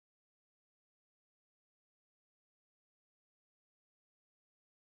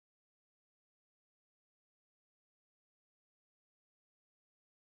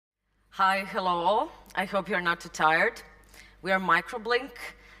Hi, hello all. I hope you're not too tired. We are Microblink,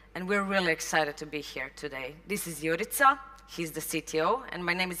 and we're really excited to be here today. This is Jurica, he's the CTO, and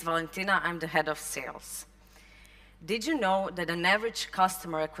my name is Valentina, I'm the head of sales. Did you know that an average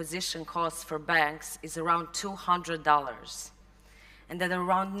customer acquisition cost for banks is around $200? And that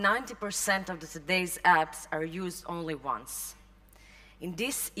around 90% of today's apps are used only once? In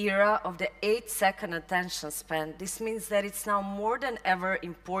this era of the 8-second attention span, this means that it's now more than ever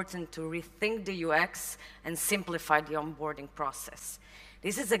important to rethink the UX and simplify the onboarding process.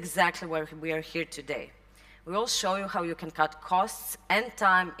 This is exactly why we are here today. We will show you how you can cut costs and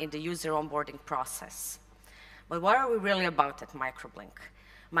time in the user onboarding process. But what are we really about at Microblink?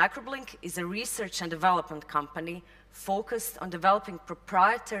 Microblink is a research and development company focused on developing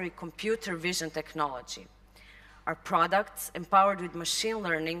proprietary computer vision technology. Our products, empowered with machine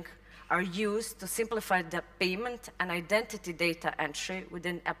learning, are used to simplify the payment and identity data entry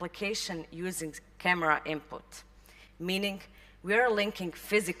within application using camera input, meaning we are linking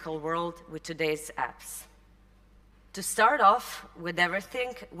physical world with today's apps. To start off with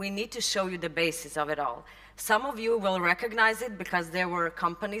everything, we need to show you the basis of it all. Some of you will recognize it because there were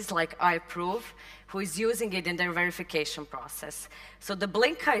companies like iProve who is using it in their verification process. So the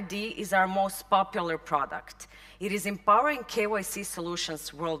BlinkID is our most popular product. It is empowering KYC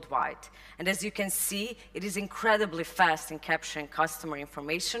solutions worldwide. And as you can see, it is incredibly fast in capturing customer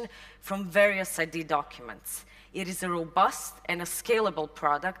information from various ID documents. It is a robust and a scalable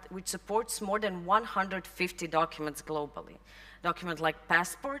product which supports more than 150 documents globally. Documents like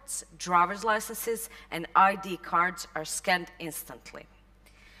passports, driver's licenses, and ID cards are scanned instantly.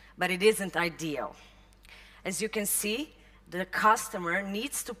 But it isn't ideal. As you can see, the customer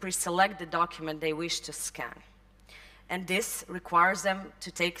needs to pre-select the document they wish to scan. And this requires them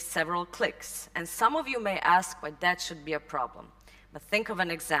to take several clicks. And some of you may ask why that should be a problem. But think of an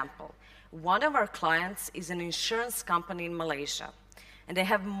example. One of our clients is an insurance company in Malaysia, and they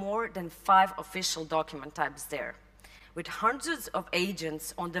have more than 5 official document types there, with hundreds of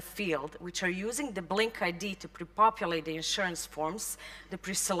agents on the field which are using the BlinkID to pre-populate the insurance forms. The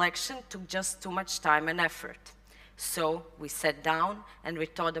pre-selection took just too much time and effort. So we sat down and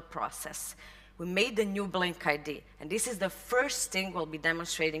rethought the process. We made the new BlinkID, and this is the first thing we'll be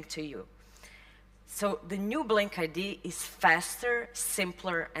demonstrating to you. So the new BlinkID is faster,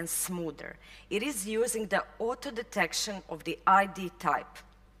 simpler, and smoother. It is using the auto-detection of the ID type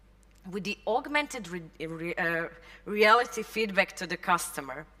with the augmented reality feedback to the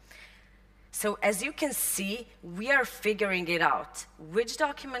customer. So as you can see, we are figuring it out. Which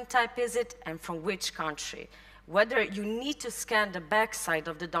document type is it and from which country? Whether you need to scan the backside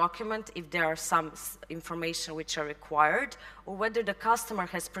of the document if there are some information which are required, or whether the customer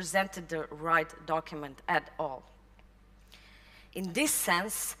has presented the right document at all. In this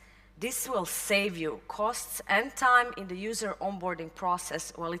sense, this will save you costs and time in the user onboarding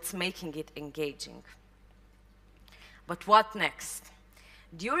process while it's making it engaging. But what next?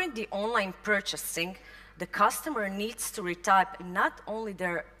 During the online purchasing, the customer needs to retype not only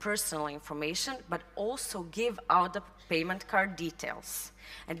their personal information, but also give out the payment card details.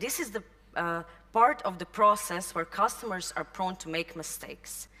 And this is the part of the process where customers are prone to make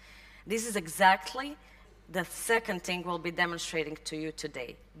mistakes. This is exactly the second thing we'll be demonstrating to you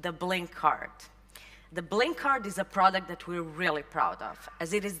today, the BlinkCard. The BlinkCard is a product that we're really proud of,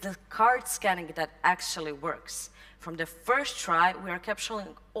 as it is the card scanning that actually works. From the first try, we are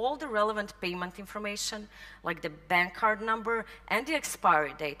capturing all the relevant payment information, like the bank card number and the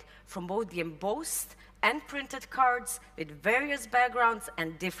expiry date, from both the embossed and printed cards with various backgrounds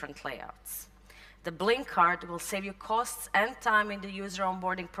and different layouts. The BlinkCard will save you costs and time in the user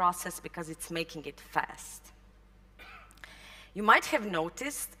onboarding process because it's making it fast. You might have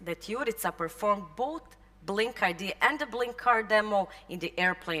noticed that Jurica performed both BlinkID and the BlinkCard demo in the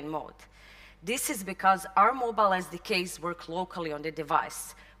airplane mode. This is because our mobile SDKs work locally on the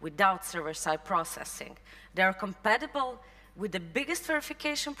device without server-side processing. They are compatible with the biggest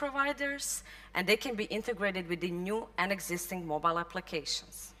verification providers, and they can be integrated with the new and existing mobile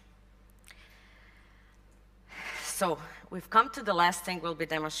applications. So we've come to the last thing we'll be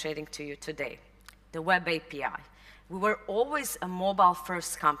demonstrating to you today, the web API. We were always a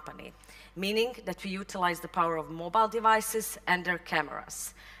mobile-first company, meaning that we utilize the power of mobile devices and their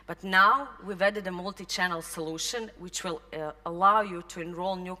cameras. But now we've added a multi-channel solution which will allow you to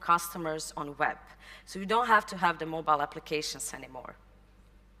enroll new customers on web. So you don't have to have the mobile applications anymore.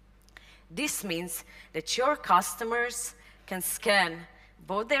 This means that your customers can scan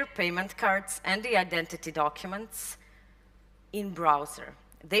both their payment cards and the identity documents in browser.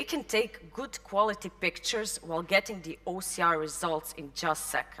 They can take good quality pictures while getting the OCR results in just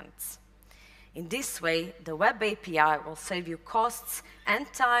seconds. In this way, the web API will save you costs and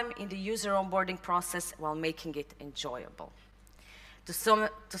time in the user onboarding process while making it enjoyable. To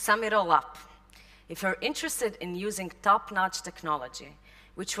sum it all up, if you're interested in using top-notch technology,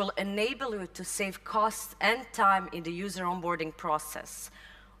 which will enable you to save costs and time in the user onboarding process,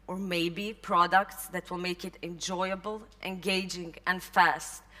 or maybe products that will make it enjoyable, engaging, and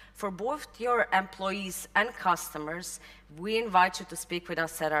fast for both your employees and customers, we invite you to speak with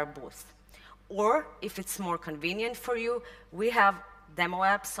us at our booth. Or, if it's more convenient for you, we have demo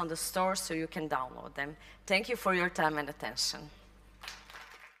apps on the store so you can download them. Thank you for your time and attention.